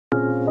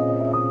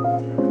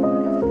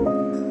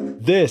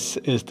This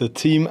is the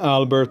Team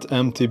Albert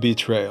MTB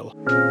trail.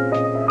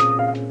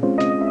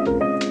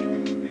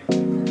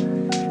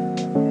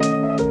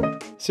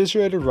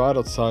 Situated right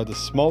outside the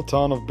small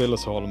town of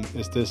Billesholm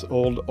is this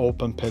old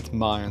open pit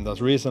mine that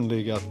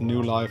recently got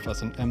new life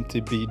as an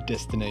MTB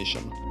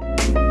destination.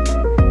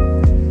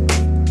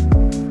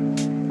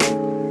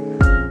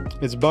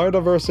 Its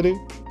biodiversity,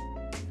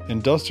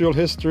 industrial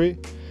history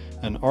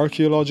and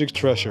archaeological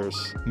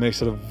treasures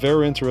makes it a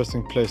very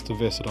interesting place to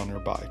visit on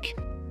your bike.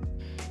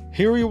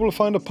 Here you will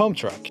find a pump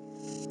track,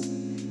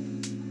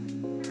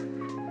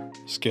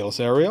 skills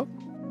area,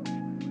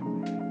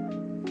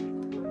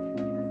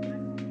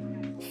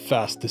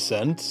 fast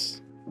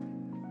descents,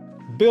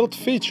 built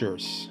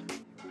features,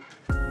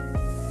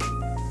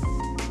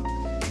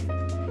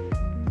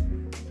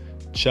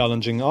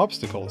 challenging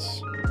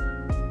obstacles,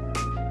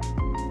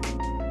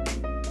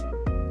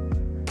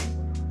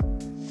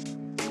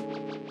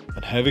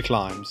 and heavy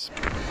climbs.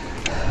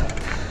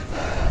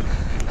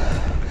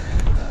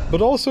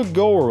 But also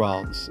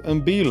go-arounds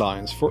and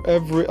beelines for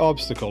every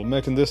obstacle,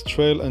 making this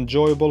trail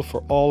enjoyable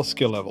for all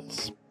skill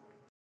levels.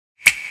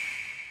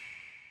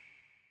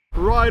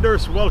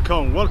 Riders,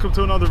 welcome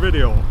to another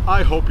video.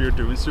 I hope you're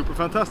doing super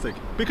fantastic,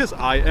 because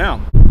I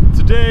am.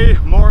 Today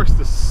marks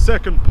the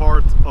second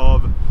part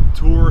of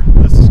Tour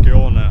de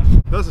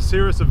Skåne. That's a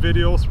series of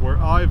videos where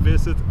I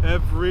visit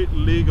every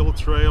legal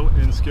trail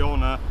in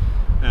Skåne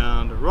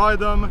and ride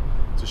them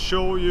to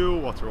show you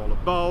what they're all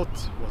about,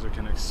 what you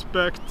can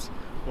expect,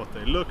 what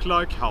they look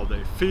like, how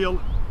they feel,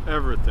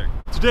 everything.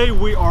 Today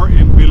we are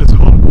in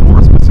Billesholm,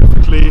 more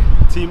specifically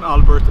Team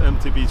Albert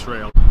MTB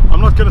trail. I'm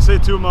not gonna say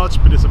too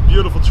much, but it's a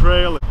beautiful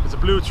trail. It's a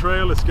blue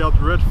trail, it's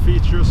got red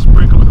features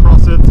sprinkled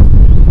across it.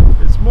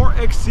 It's more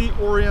XC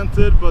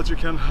oriented, but you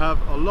can have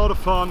a lot of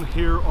fun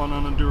here on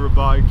an enduro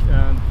bike,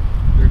 and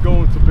you're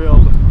going to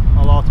build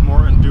a lot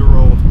more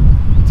enduro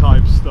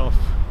type stuff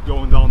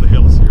going down the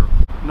hills here.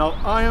 Now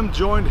I am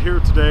joined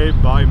here today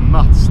by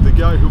Mats, the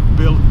guy who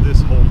built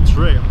this whole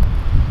trail.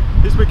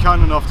 He's been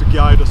kind enough to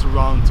guide us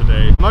around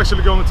today. I'm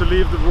actually going to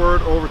leave the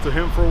word over to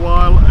him for a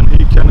while, and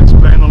he can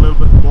explain a little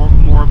bit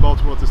more about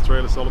what this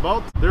trail is all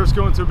about. There's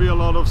going to be a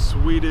lot of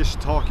Swedish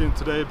talking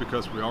today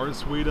because we are in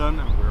Sweden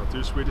and we are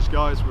two Swedish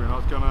guys. We're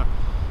not gonna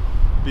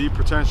be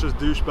pretentious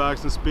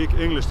douchebags and speak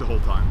English the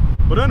whole time.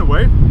 But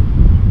anyway,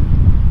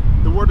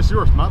 the word is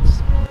yours,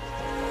 Mats.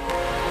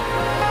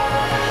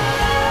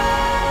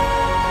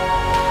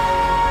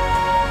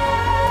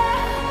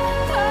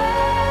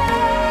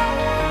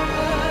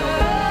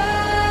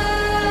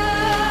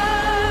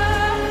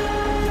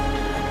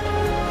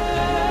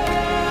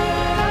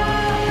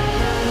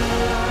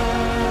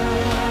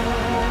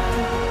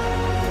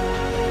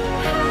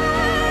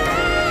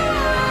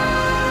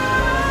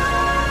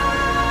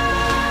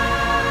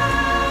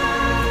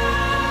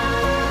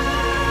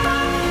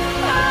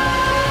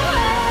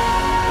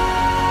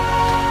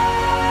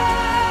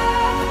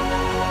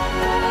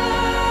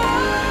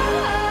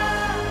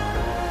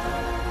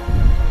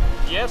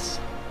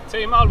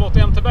 Team Albert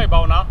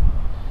MTB-bana,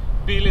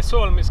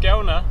 Billesholm i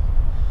Skåne.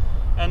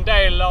 En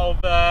del av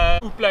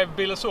Upplev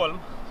Billesholm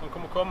som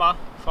kommer komma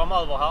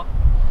framöver här.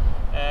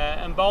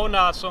 En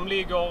bana som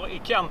ligger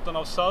i kanten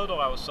av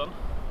Söderåsen.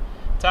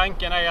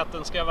 Tanken är att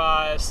den ska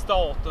vara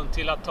starten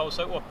till att ta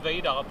sig upp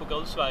vidare på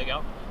grusvägar.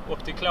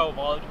 Upp till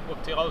Kloveröd,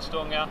 upp till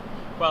Röstånga,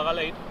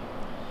 Skäralid.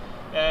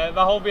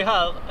 Vad har vi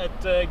här?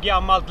 Ett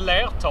gammalt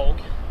lertag.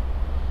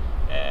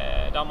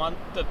 Där man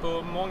inte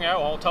på många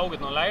år har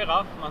tagit någon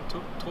lera. Man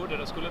trodde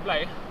det skulle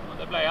bli, men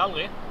det blev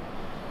aldrig.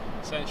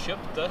 Sen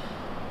köpte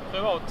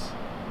privat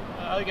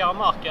ägare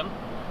marken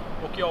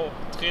och jag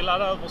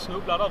trillade över och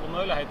snubblade över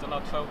möjligheten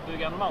att få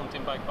bygga en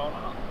mountainbike-bana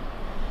här.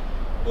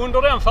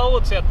 Under den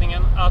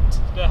förutsättningen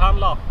att det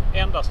handlar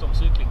endast om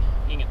cykling,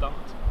 inget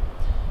annat.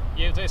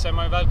 Givetvis är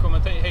man ju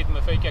välkommen hit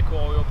med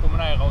fikakorg och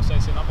promenera och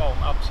se sina barn,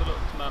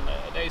 absolut. Men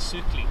det är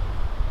cykling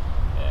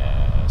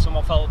som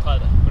har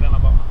företräde på denna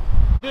bana.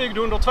 Byggd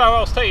under 2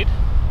 års tid,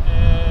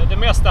 det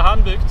mesta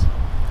handbyggt,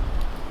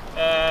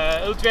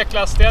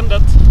 utvecklas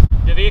ständigt.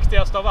 Det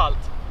viktigaste av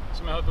allt,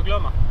 som jag höll på att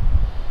glömma.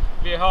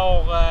 Vi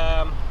har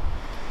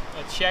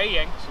ett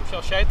tjejgäng som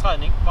kör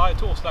tjejträning varje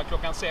torsdag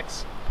klockan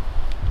 6.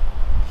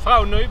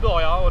 Från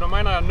nybörjare, och då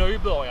menar jag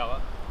nybörjare.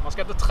 Man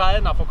ska inte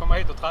träna för att komma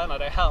hit och träna,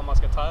 det är här man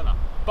ska träna.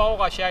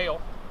 Bara tjejer,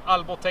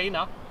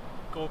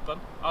 Albertina-gruppen,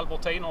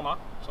 Albertinerna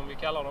som vi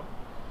kallar dem.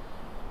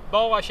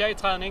 Bara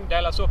tjejträning,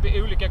 delas upp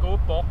i olika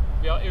grupper.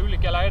 Vi har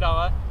olika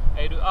ledare.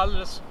 Är du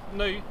alldeles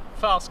ny,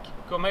 färsk,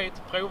 kom hit,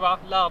 prova,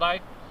 lär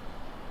dig.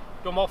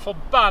 De har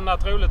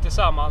förbannat roligt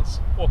tillsammans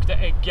och det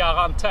är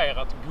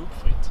garanterat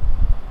gubbfritt.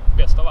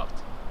 Bäst av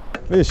allt.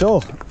 Vi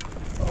kör!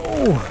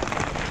 Oh.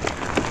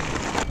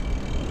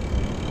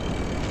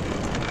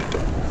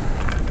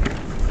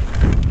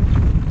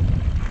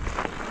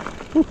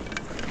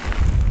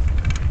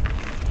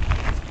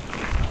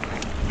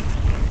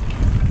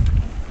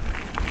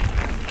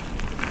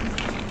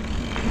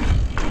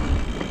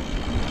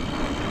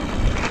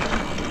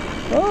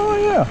 Oh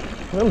yeah,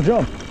 little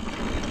jump.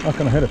 Not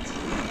gonna hit it.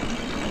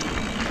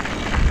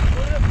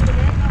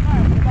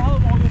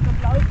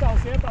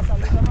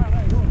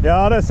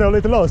 Ja, det ser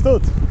lite löst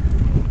ut.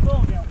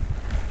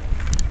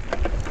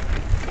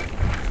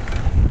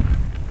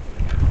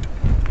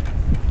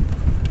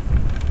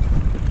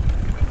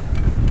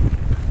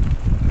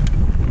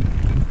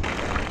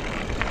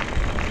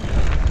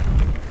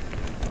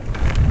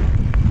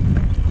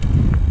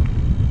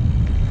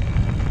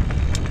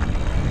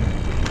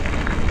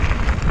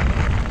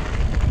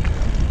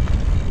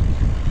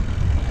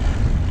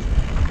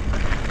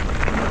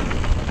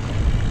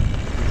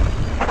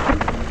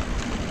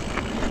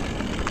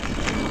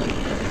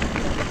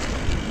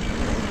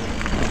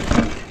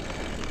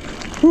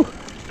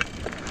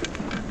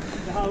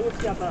 Det här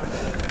uppskattar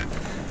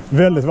jag.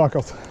 Väldigt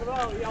vackert. Tyvärr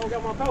jagar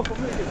man på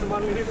för mycket så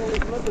man hinner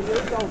liksom inte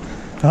njuta av.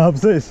 Ja,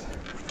 precis.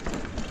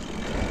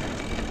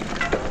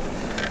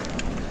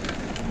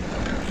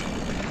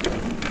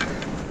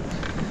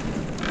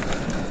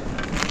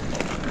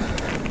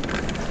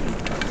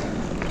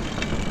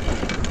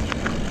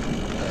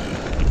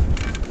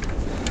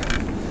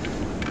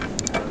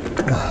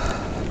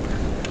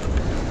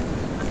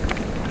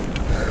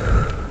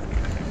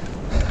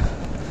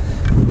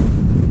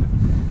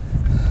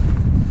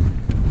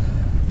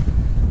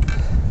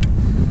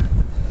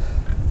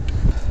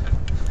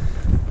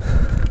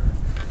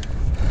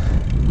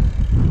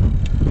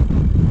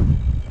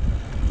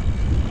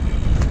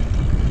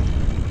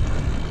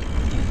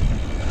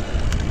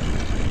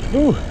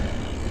 Nu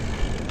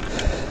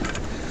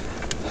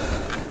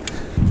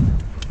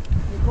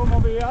kommer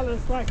vi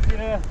alldeles strax till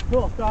det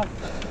första,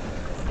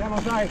 kan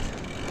man säga,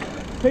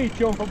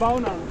 featuren på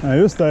banan. Ja,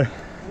 just det. En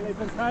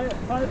liten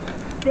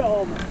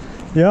trädbörn.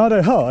 Ja,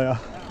 det hör jag.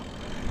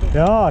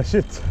 Ja,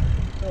 shit.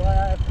 Så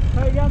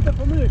flyga inte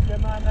för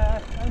mycket, men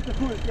inte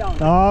fullt grann.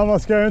 Ja, man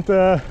ska ju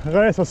inte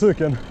resa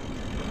cykeln.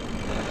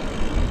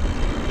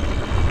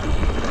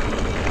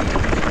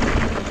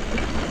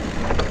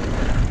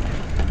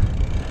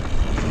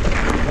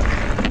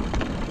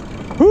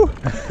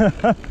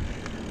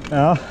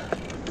 Ja.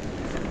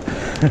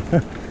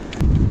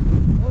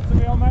 Och så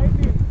vi har med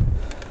in.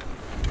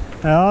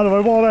 Ja, det var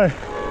ju bra det.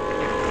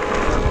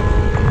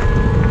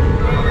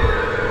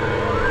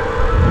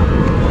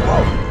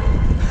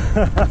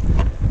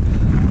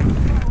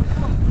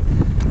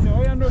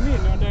 Jag är ändå min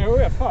och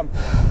DHF fram.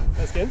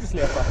 Jag ska inte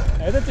släppa.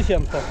 Är det inte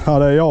känt då? Ja,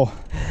 det är jag.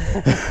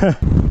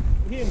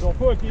 Hinder.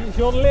 Folk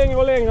körde längre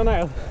och längre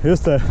ner.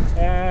 Just det.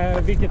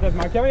 Vilket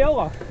man kan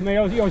göra. Men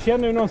jag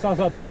känner ju någonstans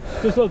att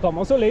till slut har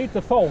man så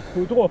lite fart på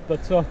droppet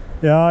så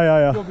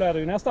Ja. då blir det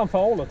ju nästan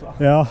farligt, va?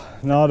 Ja,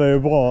 nej, det är ju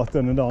bra att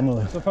den är där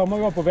nu. Så får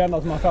man gå upp och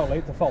vända så man får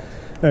lite fart.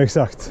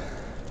 Exakt.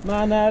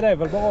 Men det är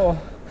väl bara att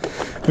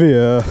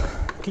Vi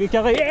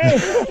klickar i.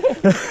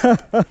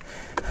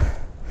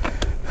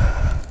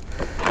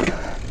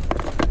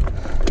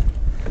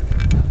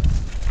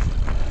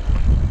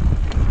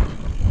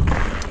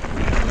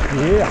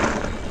 Yeah.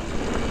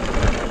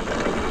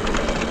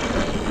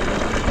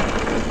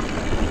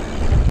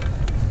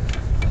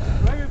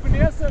 Nu är vi på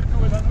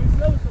Nässelkullen och i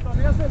slutet av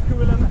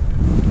Nässelkullen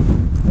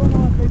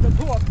kommer ett litet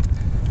hopp.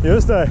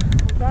 Just det.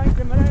 Och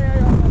tanken med det är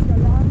att man ska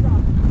landa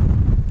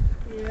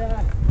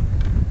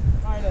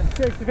i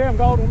 65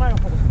 grader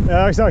neråt.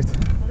 Ja, exakt.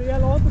 Och det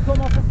gäller inte att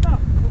komma för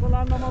snabbt för då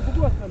landar man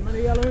på botten. Men det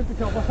gäller inte att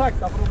köra för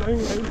sakta för då blir det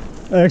ingen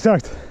roligt.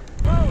 Exakt.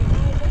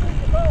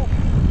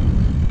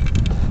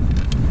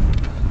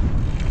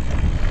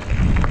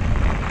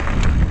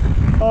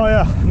 Oh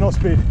yeah, no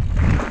speed.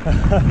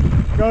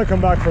 Gotta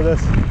come back for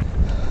this.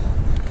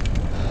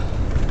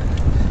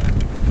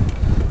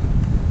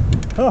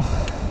 Oh.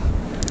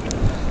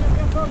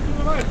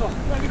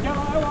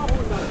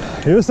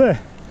 Just det.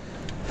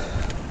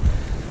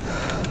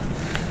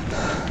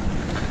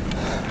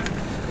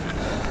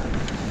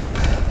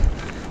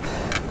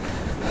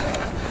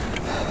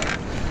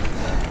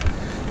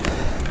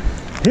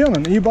 Here on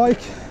an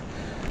e-bike.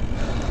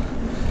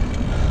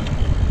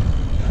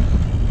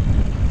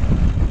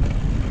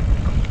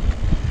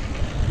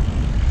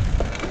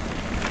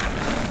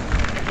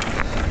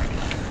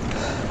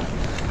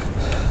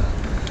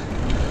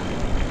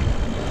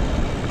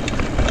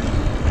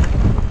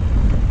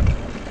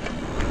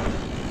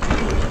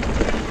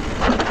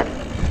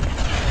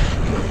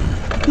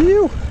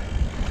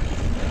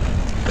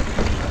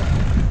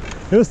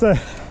 Just det.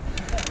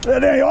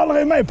 Det är jag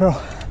aldrig med på.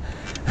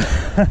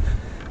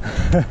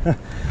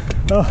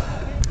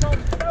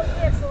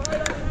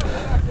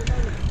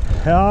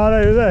 Ja, det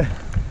är ju det.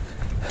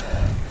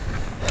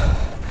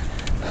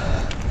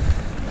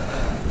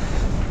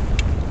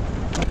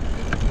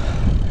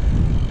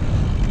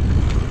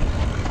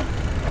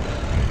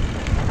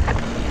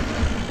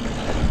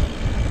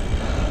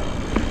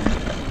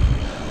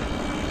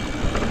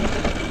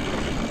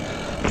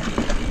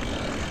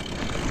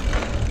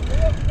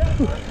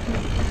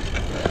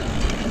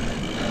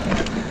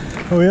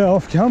 Oh yeah,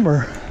 off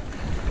camber.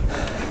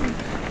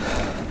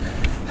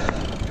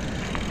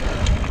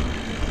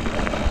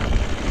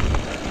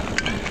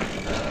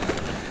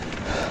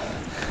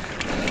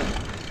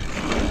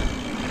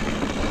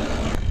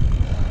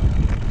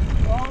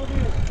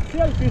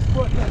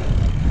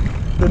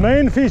 The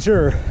main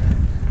feature.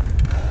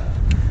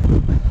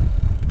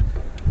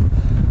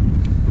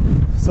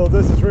 So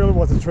this is really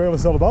what the trail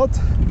is all about.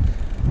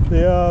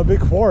 The big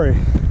quarry.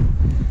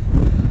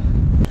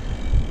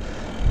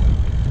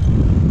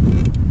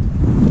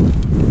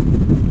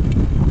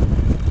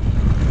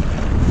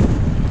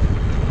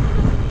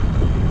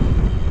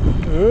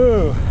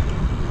 Ooh.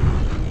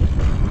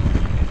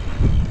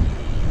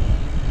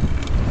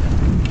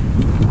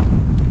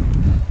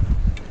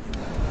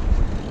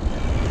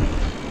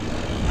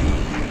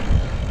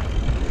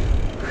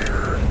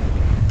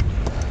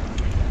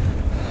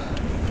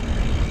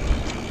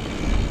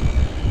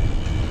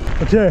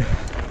 Okay.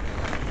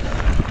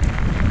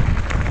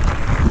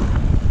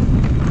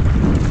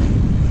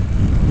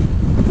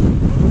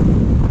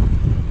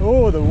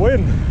 Oh, the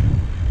wind.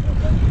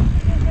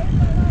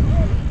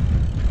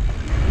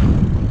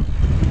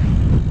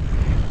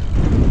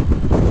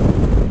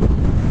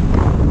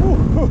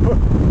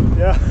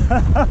 Yeah.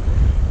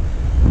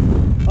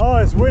 Oh,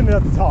 it's windy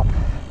at the top.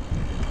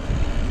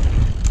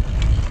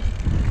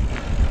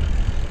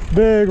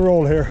 Big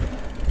roll here.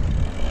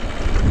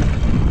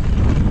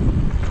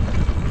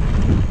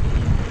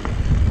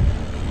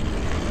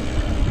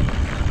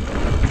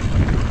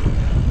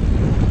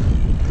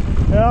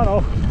 Yeah, I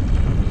know.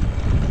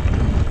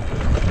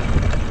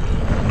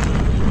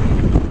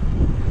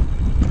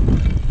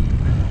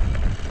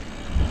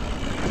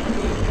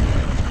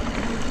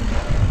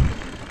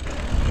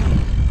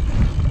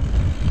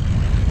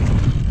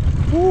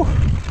 Woo.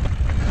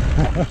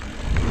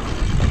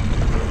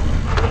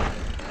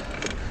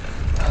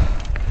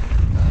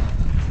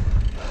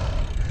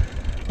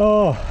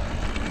 Oh,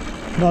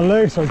 my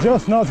legs are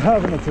just not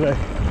having it today.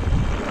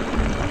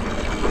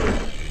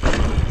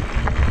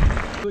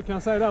 Du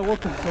kan se där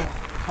uppe så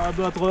har jag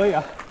börjat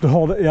röja. Du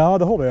har det? Ja,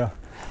 det har det, ja.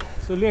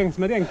 Så längs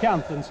med den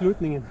kanten,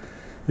 sluttningen,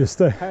 just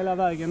det. hela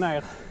vägen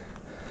ner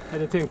är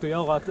det tänkt att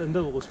göra ett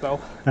endurospår.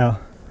 Ja.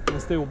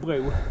 En stor bro.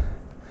 Jag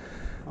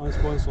har en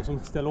sponsor som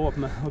ställer upp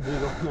med och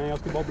bygger, men jag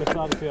ska bara bli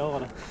färdig för att göra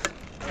det.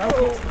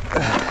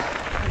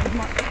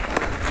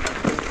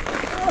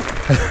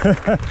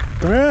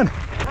 Kom igen!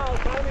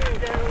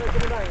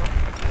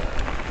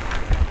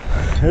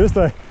 Just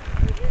det.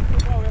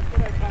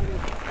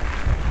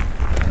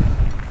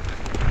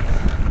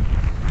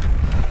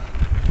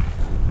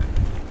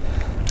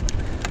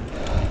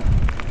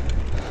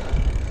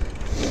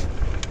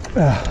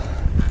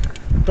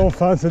 Don't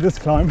fancy this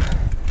climb.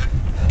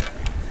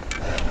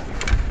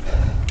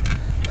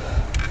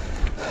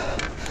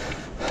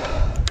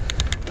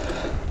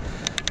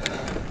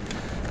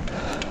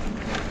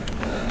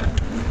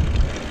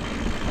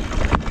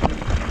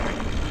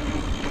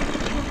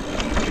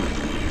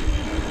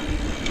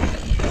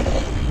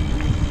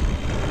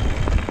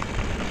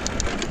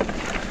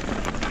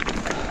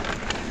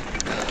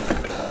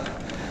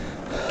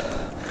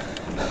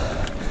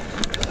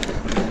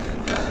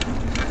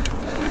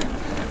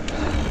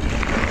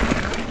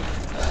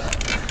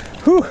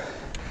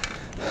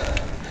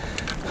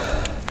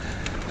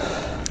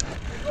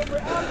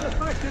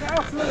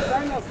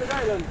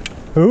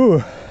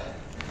 Whew.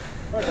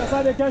 Jag kan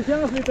säga det kan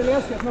kännas lite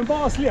läskigt, men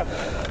bara släpp.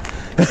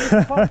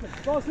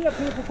 Bara släpp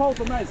nu på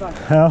farten med sig.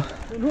 Ja.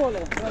 Den håller,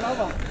 den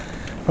lavar.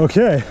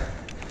 Okej.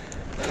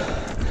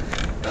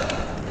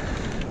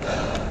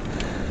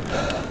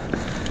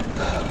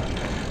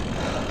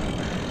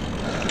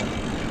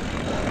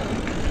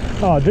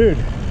 Ah, dude.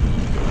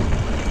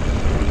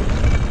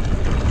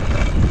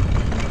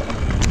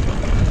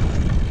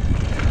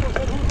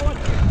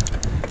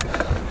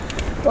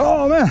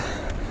 Oh man.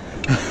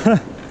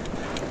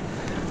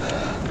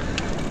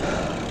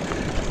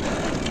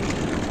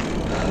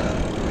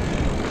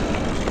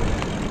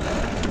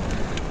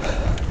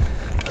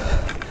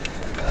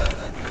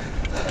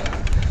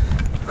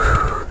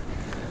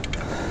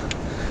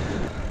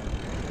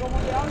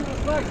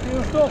 Det är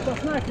den största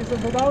snackisen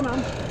på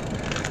banan.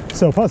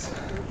 Så pass?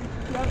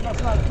 Jävla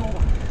snack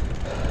kurva.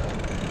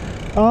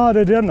 Ah, det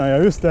är denna, ja,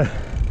 just det.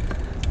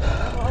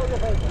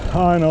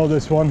 I know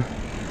this one.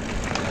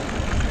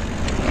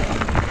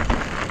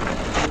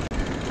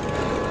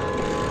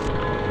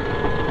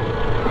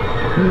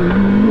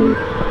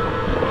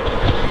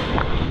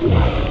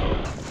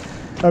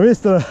 Jag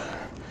visste det.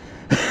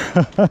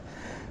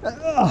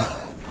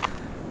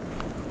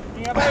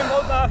 Inga ben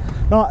borta.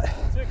 Nej.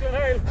 Cykeln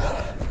hel.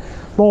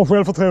 Bara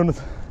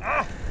självförtroendet.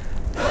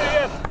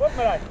 Upp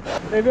med dig.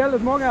 Det är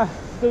väldigt många.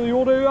 Du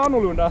gjorde ju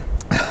annorlunda.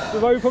 Du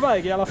var ju på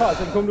väg i alla fall,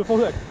 sen kom du för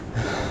högt.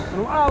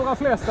 Men de allra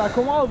flesta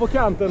kommer över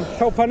kanten,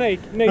 får panik,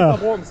 nitar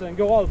bromsen,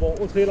 går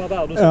över och trillar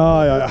där. Du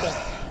ja.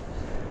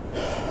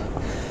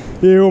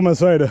 Jo, men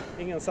så är det.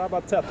 Ingen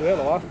sabbat tattoo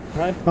heller, va?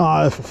 Nej.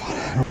 Nej, för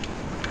fan.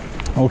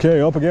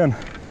 Okej, upp igen.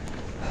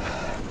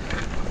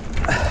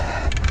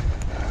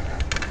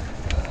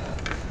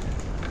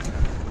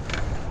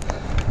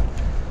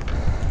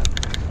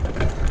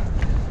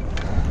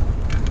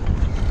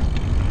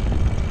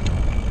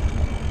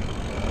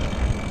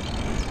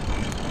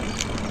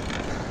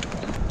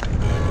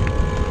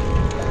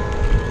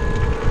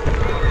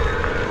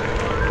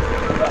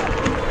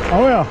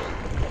 Oh ja.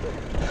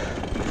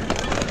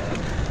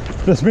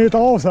 Det smittar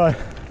av sig.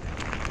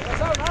 Jag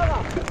sa nära.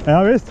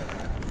 Ja, visst.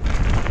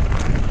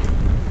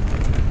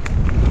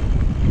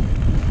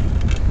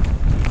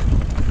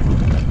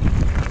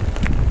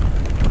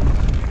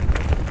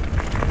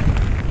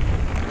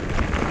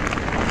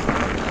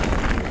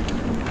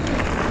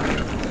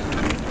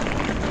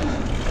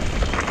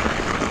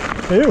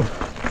 Ew.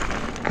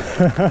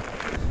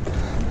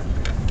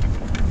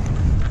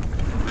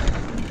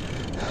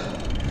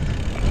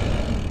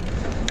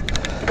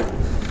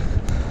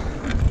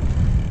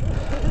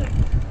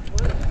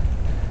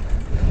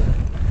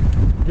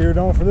 Gear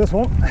down for this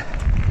one.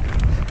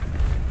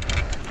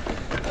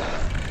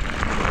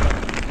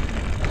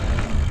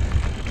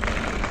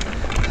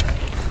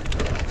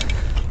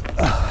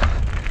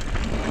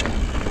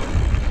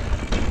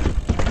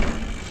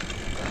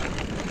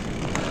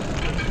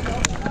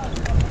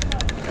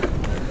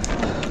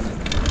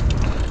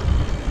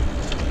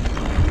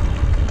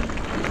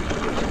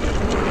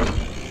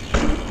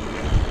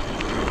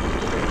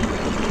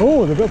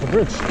 Oh, they built the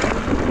bridge.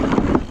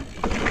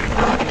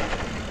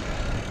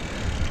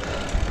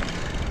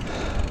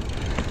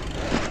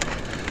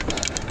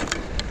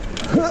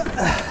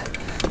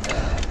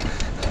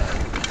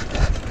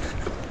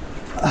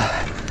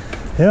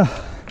 Yeah.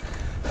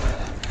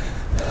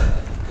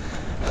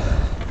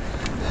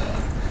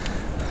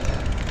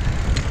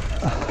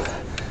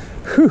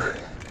 Whew.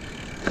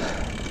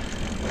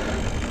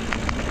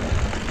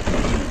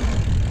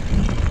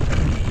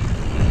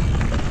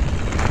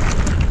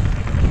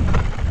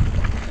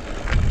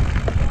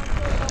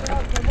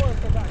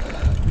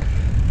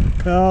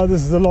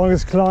 This is the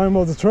longest climb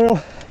of the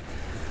trail.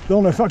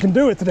 Don't know if I can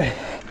do it today.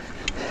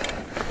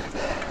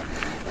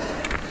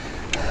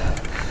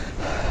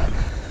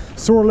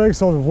 Sore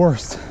legs are the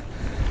worst.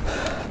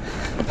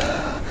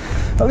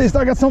 At least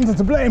I got something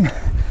to blame.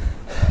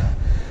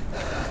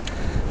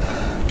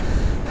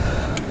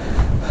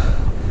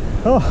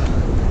 Oh.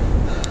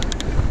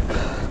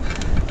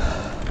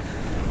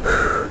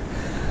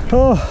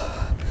 Oh,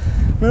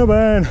 no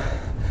bad.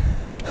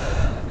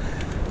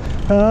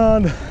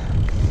 And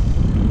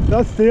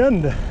that's the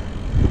end.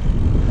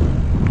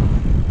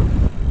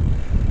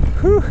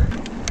 Whew.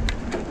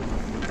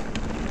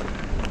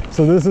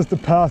 So this is the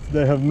path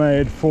they have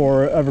made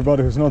for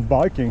everybody who's not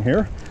biking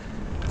here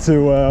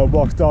to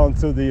walk down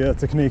to the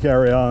technique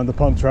area and the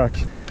pump track,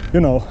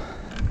 you know,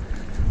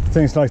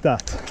 things like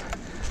that.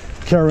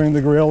 Carrying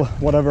the grill,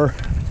 whatever,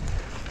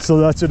 so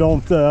that you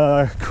don't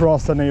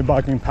cross any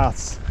biking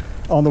paths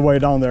on the way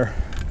down there.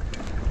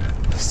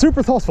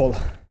 Super thoughtful.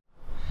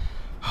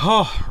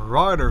 Oh,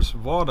 riders,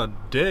 what a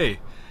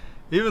day.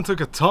 Even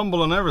took a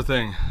tumble and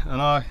everything,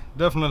 and I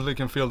definitely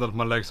can feel that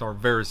my legs are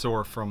very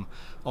sore from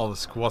all the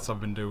squats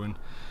I've been doing.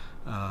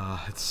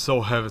 It's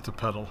so heavy to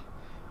pedal.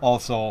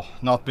 Also,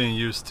 not being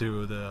used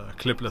to the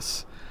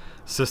clipless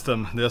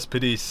system, the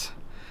SPDs.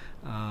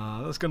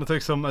 That's gonna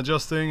take some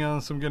adjusting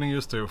and some getting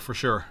used to, for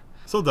sure.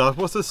 So that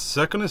was the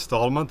second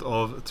installment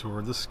of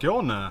Tour de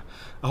Skåne.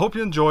 I hope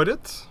you enjoyed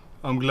it.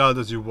 I'm glad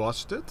that you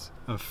watched it.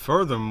 And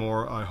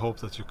furthermore, I hope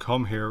that you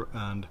come here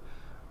and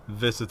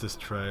visit this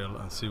trail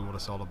and see what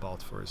it's all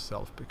about for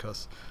yourself,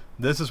 because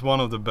this is one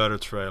of the better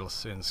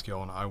trails in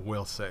Skåne, I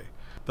will say.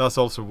 That's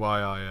also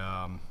why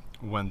I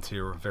went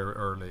here very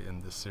early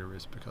in this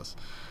series, because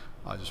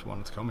I just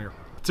wanted to come here.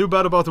 Too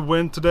bad about the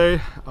wind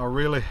today. I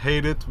really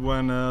hate it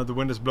when the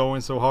wind is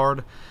blowing so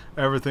hard.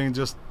 Everything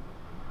just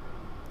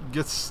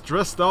gets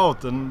stressed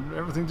out and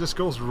everything just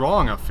goes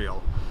wrong, I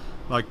feel.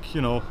 Like, you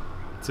know,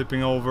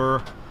 tipping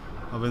over.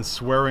 I've been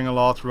swearing a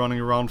lot, running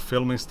around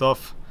filming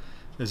stuff.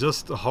 It's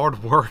just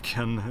hard work,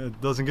 and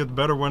it doesn't get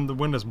better when the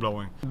wind is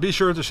blowing. Be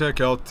sure to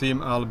check out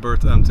Team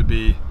Albert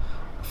MTB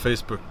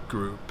Facebook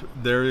group.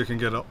 There you can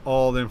get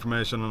all the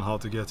information on how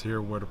to get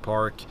here, where to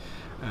park,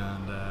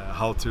 and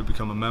how to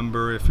become a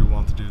member if you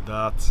want to do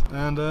that.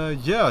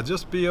 And yeah,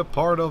 just be a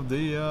part of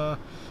the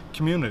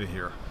community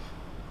here.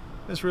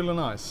 It's really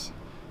nice.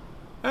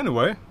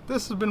 Anyway,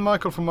 this has been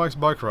Michael from Mike's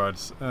Bike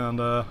Rides, and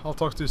I'll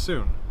talk to you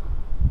soon.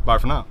 Bye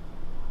for now.